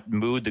idea what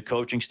mood the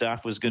coaching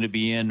staff was going to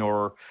be in,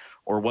 or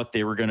what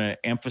they were going to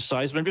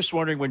emphasize? But I'm just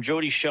wondering, when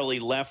Jody Shelley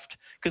left,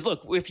 because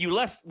look,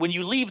 when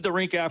you leave the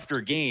rink after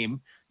a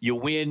game, you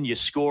win, you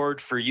scored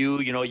for you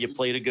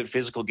played a good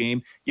physical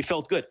game, you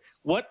felt good.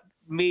 What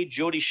made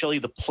Jody Shelley,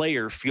 the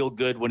player, feel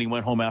good when he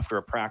went home after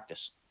a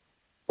practice?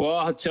 Well,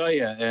 I'll tell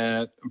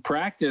you,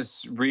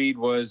 practice, Reed,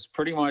 was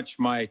pretty much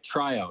my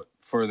tryout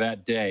for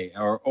that day,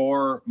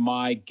 or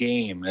my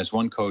game, as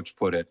one coach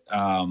put it.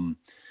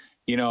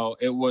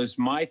 It was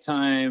my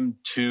time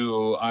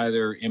to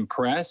either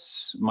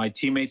impress my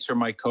teammates or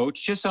my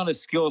coach, just on a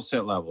skill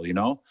set level,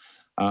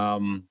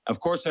 Of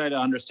course, I had to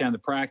understand the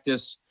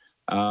practice.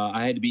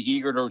 I had to be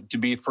eager to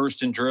be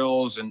first in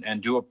drills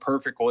and do it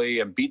perfectly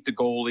and beat the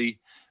goalie.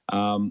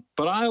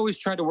 But I always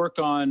tried to work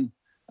on,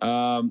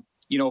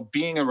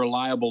 being a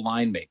reliable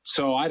line mate.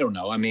 So I don't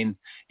know. I mean,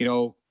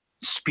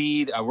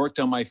 speed. I worked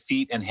on my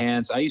feet and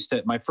hands.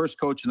 My first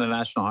coach in the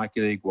National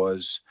Hockey League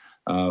was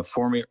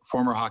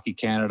former Hockey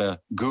Canada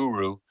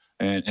guru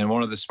and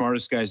one of the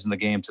smartest guys in the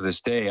game to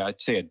this day.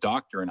 I'd say a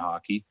doctor in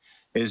hockey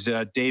is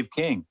Dave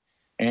King.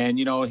 And,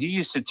 he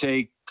used to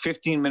take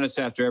 15 minutes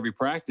after every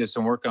practice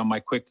and work on my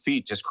quick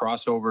feet, just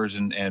crossovers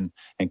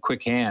and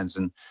quick hands.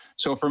 And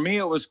so for me,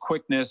 it was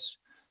quickness.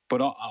 But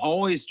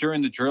always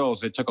during the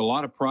drills, I took a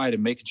lot of pride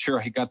in making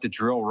sure I got the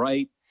drill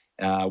right.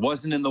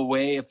 Wasn't in the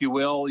way, if you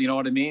will. You know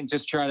what I mean?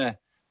 Just try to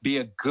be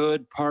a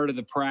good part of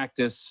the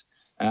practice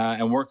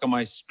and work on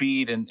my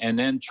speed and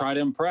then try to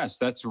impress.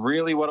 That's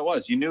really what it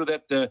was. You knew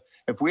that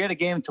if we had a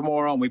game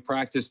tomorrow and we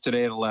practiced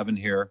today at 11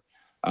 here,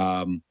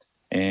 and,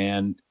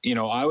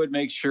 I would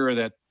make sure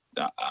that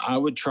I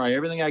would try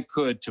everything I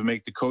could to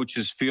make the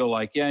coaches feel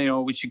like,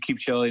 we should keep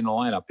Shelley in the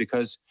lineup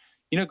because,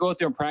 go out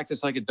there and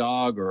practice like a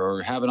dog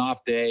or have an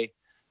off day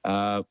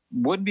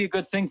wouldn't be a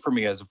good thing for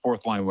me as a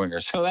fourth line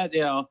winger. So that,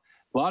 a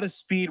lot of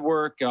speed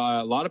work,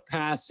 a lot of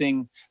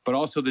passing, but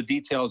also the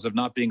details of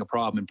not being a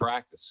problem in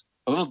practice.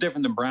 A little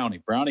different than Brownie.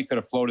 Brownie could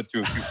have floated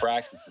through a few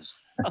practices.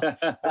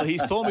 Well,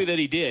 he's told me that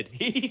he did.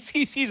 He's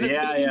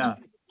yeah.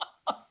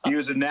 He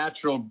was a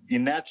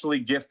naturally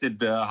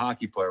gifted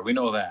hockey player. We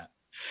know that.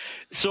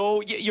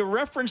 So you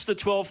referenced the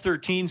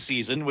 12-13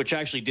 season, which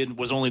actually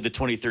was only the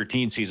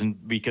 2013 season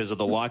because of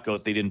the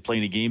lockout. They didn't play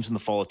any games in the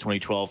fall of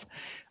 2012.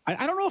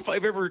 I don't know if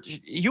I've ever.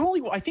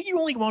 I think you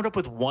only wound up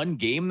with one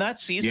game that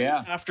season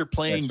after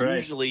playing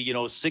usually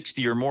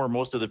 60 or more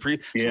most of the pre.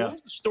 So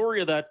what's the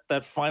story of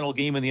that final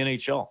game in the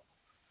NHL?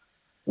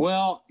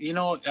 Well,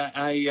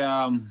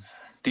 I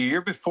the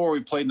year before we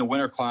played in the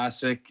Winter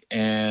Classic,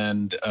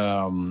 and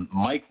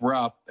Mike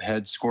Rupp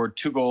had scored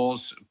 2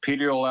 goals.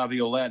 Peter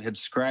Laviolette had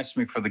scratched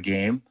me for the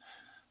game,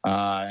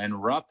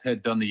 and Rupp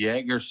had done the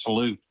Jaeger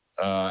salute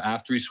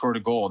after he scored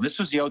a goal. And this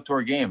was the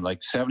outdoor game,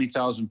 like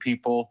 70,000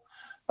 people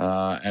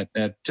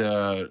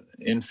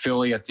in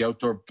Philly at the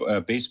outdoor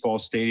baseball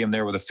stadium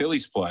there where the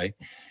Phillies play.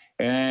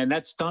 And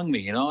that stung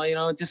me,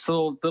 just a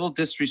little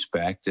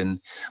disrespect. And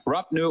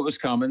Rupp knew it was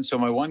coming. So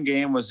my one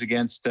game was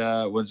against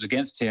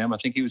him. I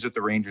think he was at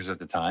the Rangers at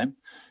the time.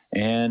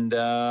 And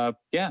I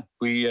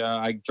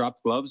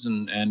dropped gloves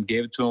and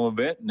gave it to him a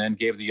bit, and then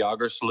gave the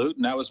Yager salute.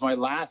 And that was my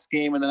last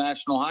game in the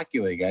National Hockey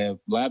League.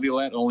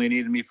 Laviolette only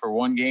needed me for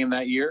one game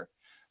that year.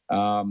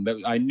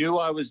 I knew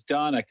I was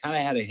done. I kind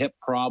of had a hip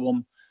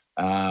problem,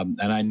 and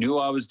I knew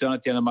I was done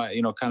at the end of my,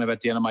 kind of at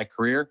the end of my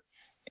career.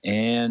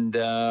 And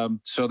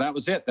so that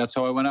was it. That's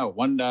how I went out.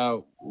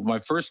 My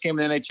first game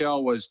in the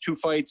NHL was 2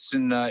 fights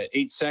in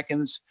 8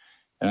 seconds.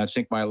 And I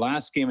think my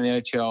last game in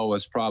the NHL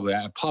was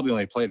I probably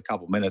only played a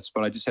couple minutes,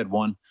 but I just had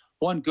one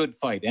good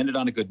fight. Ended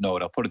on a good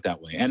note. I'll put it that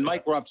way. And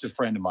Mike Rupp's a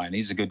friend of mine.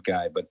 He's a good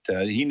guy, but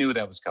he knew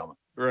that was coming.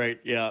 Right.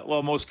 Yeah.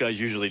 Well, most guys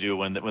usually do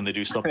when they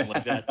do something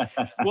like that.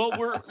 Well,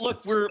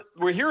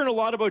 we're hearing a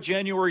lot about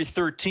January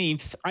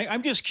 13th.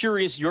 I'm just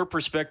curious your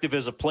perspective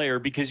as a player,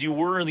 because you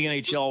were in the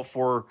NHL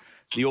for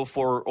the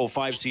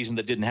 04-05 season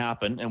that didn't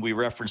happen, and we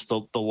referenced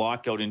the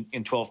lockout in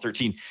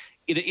 12-13.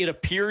 It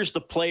appears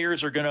the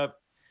players are going to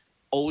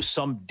owe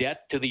some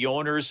debt to the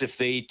owners if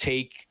they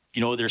take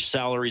their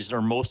salaries or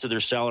most of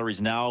their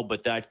salaries now,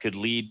 but that could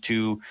lead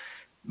to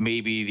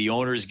maybe the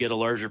owners get a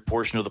larger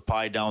portion of the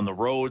pie down the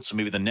road. So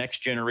maybe the next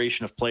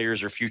generation of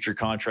players or future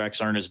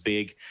contracts aren't as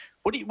big.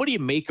 What do you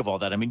make of all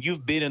that? I mean,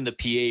 you've been in the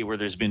PA where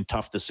there's been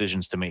tough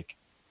decisions to make.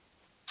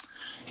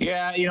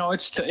 Yeah,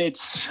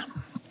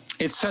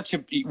 it's such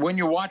a, when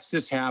you watch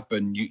this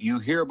happen, you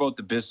hear about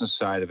the business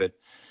side of it.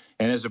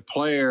 And as a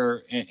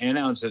player and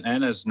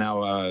as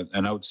now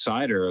an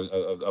outsider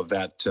of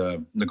that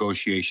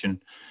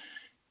negotiation,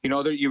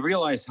 you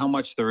realize how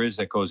much there is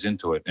that goes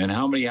into it and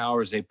how many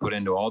hours they put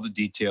into all the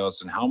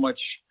details and how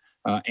much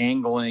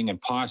angling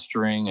and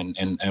posturing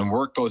and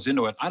work goes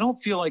into it. I don't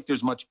feel like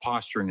there's much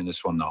posturing in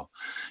this one, though.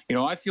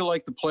 I feel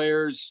like the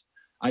players,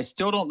 I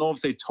still don't know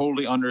if they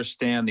totally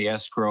understand the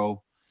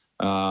escrow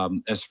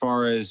as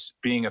far as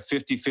being a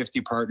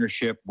 50-50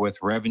 partnership with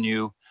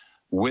revenue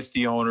with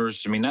the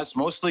owners. I mean,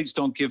 most leagues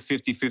don't give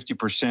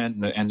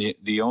 50-50%, and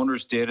the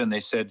owners did, and they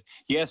said,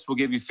 yes, we'll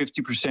give you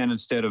 50%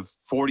 instead of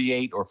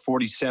 48 or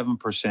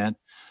 47%.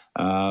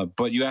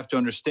 But you have to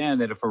understand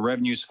that if our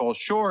revenues fall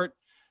short,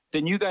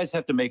 then you guys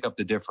have to make up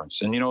the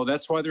difference. And,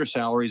 that's why their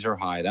salaries are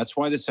high. That's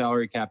why the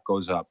salary cap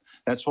goes up.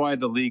 That's why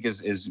the league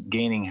is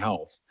gaining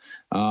health.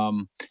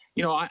 I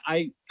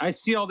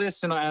see all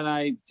this, and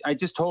I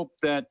just hope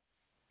that,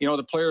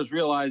 the players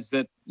realize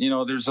that,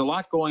 there's a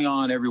lot going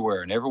on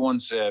everywhere, and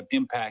everyone's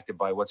impacted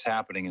by what's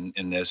happening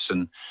in this.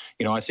 And,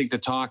 I think the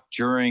talk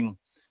during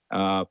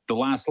the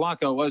last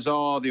lockout was,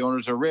 the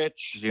owners are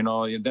rich.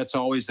 That's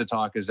always the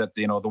talk, is that,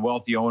 the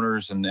wealthy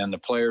owners and the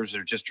players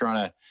are just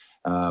trying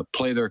to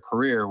play their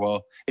career.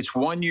 Well, it's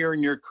 1 year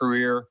in your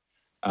career.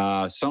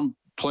 Some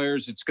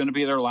players, it's going to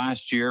be their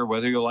last year,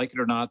 whether you like it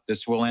or not.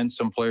 This will end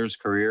some players'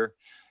 career.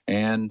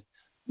 And,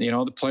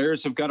 the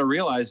players have got to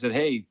realize that,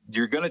 hey,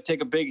 you're going to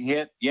take a big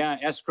hit. Yeah,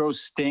 escrow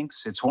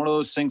stinks. It's one of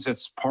those things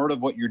that's part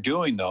of what you're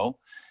doing, though.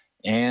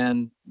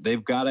 And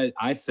they've got to,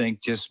 I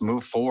think, just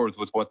move forward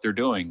with what they're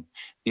doing.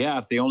 Yeah,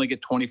 if they only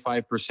get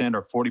 25%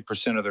 or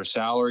 40% of their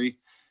salary,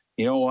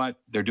 you know what?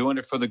 They're doing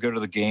it for the good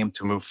of the game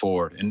to move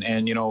forward.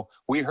 And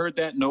we heard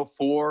that in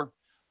 04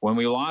 when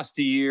we lost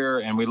a year,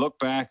 and we look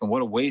back and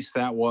what a waste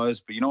that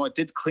was. But, it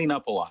did clean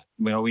up a lot.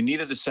 We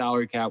needed the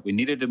salary cap. We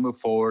needed to move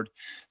forward.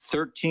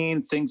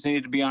 13, things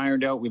needed to be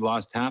ironed out. We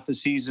lost half a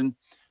season,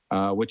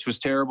 which was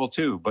terrible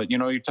too. But,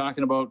 you're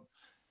talking about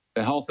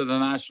the health of the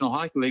National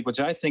Hockey League, which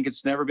I think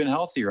it's never been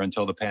healthier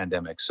until the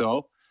pandemic.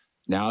 So,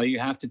 Now you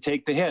have to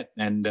take the hit.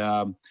 And,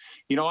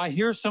 I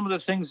hear some of the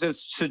things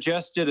that's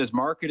suggested as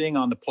marketing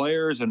on the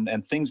players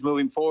and things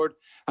moving forward.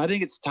 I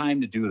think it's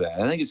time to do that.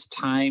 I think it's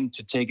time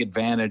to take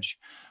advantage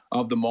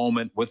of the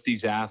moment with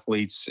these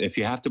athletes. If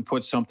you have to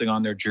put something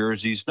on their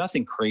jerseys,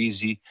 nothing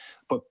crazy,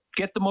 but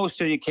get the most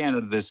that you can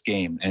out of this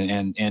game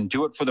and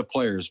do it for the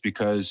players,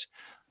 because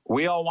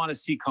we all want to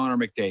see Connor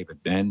McDavid,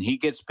 and he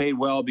gets paid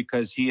well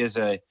because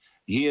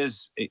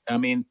it's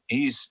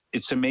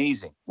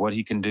amazing what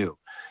he can do.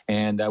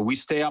 And we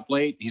stay up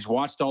late. He's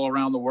watched all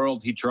around the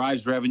world. He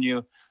drives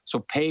revenue. So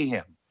pay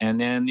him.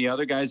 And then the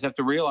other guys have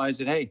to realize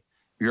that, hey,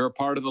 you're a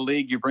part of the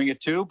league, you bring it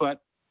too.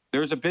 But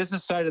there's a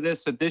business side of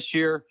this that this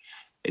year,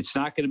 it's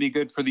not going to be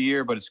good for the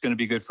year, but it's going to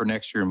be good for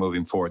next year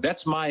moving forward.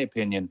 That's my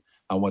opinion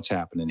on what's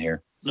happening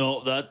here.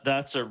 No,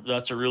 that's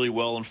a really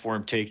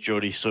well-informed take,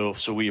 Jody. So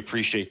we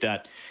appreciate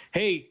that.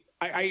 Hey,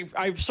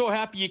 I'm so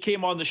happy you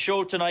came on the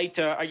show tonight.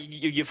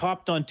 You've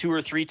hopped on 2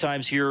 or 3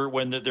 times here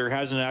when there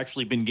hasn't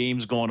actually been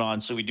games going on.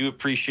 So we do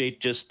appreciate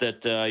just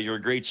that you're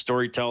a great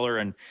storyteller,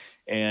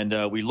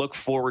 and we look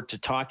forward to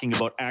talking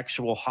about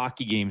actual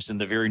hockey games in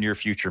the very near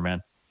future,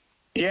 man.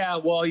 Yeah,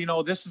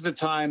 well, this is a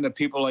time that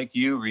people like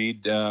you,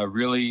 Reed,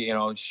 really,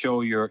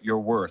 show your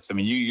worth. I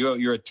mean,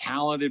 you're a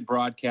talented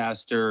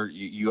broadcaster.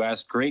 You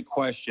ask great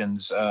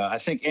questions. I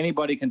think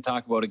anybody can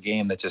talk about a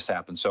game that just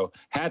happened. So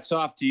hats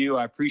off to you.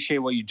 I appreciate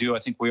what you do. I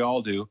think we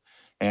all do.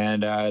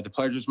 And the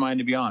pleasure's mine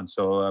to be on.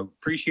 So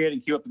appreciate it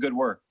and keep up the good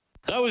work.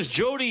 That was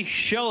Jody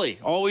Shelley.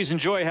 Always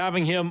enjoy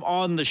having him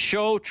on the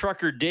show.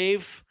 Trucker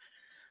Dave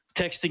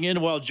texting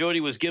in while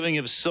Jody was giving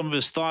him some of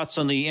his thoughts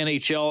on the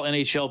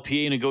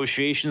NHLPA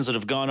negotiations that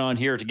have gone on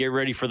here to get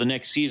ready for the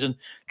next season.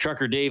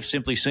 Trucker Dave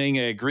simply saying,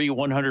 I agree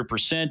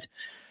 100%.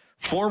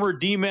 Former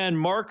D-man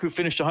Mark, who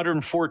finished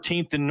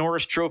 114th in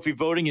Norris Trophy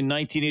voting in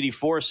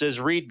 1984, says,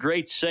 Reed,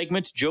 great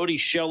segment. Jody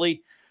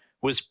Shelley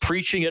was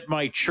preaching at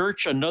my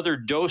church. Another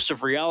dose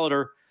of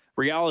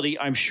reality.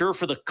 I'm sure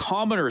for the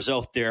commoners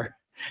out there,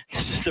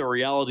 this is the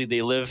reality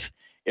they live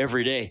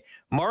every day.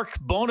 Mark,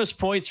 bonus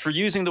points for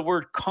using the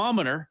word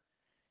commoner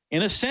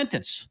in a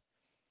sentence.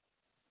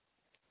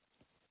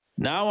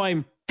 Now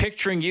I'm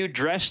picturing you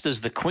dressed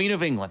as the Queen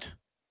of England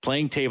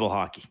playing table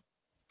hockey.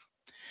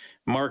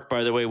 Mark,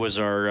 by the way, was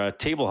our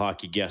table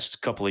hockey guest a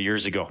couple of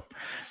years ago.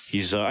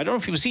 He's, I don't know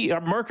if he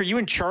was, Mark, are you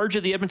in charge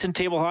of the Edmonton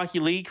Table Hockey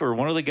League or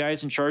one of the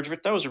guys in charge of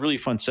it? That was a really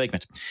fun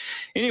segment.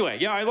 Anyway,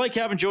 yeah, I like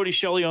having Jody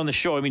Shelley on the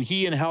show. I mean,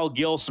 he and Hal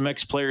Gill, some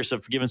ex-players,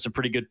 have given some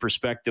pretty good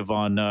perspective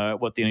on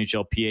what the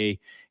NHLPA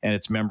and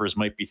its members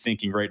might be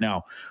thinking right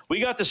now.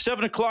 We got the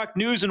 7 o'clock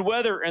news and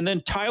weather, and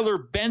then Tyler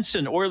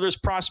Benson, Oilers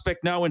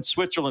prospect now in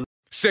Switzerland.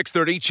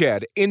 630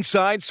 CHED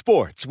Inside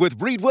Sports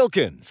with Reed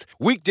Wilkins.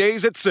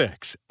 Weekdays at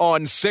 6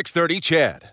 on 630 CHED.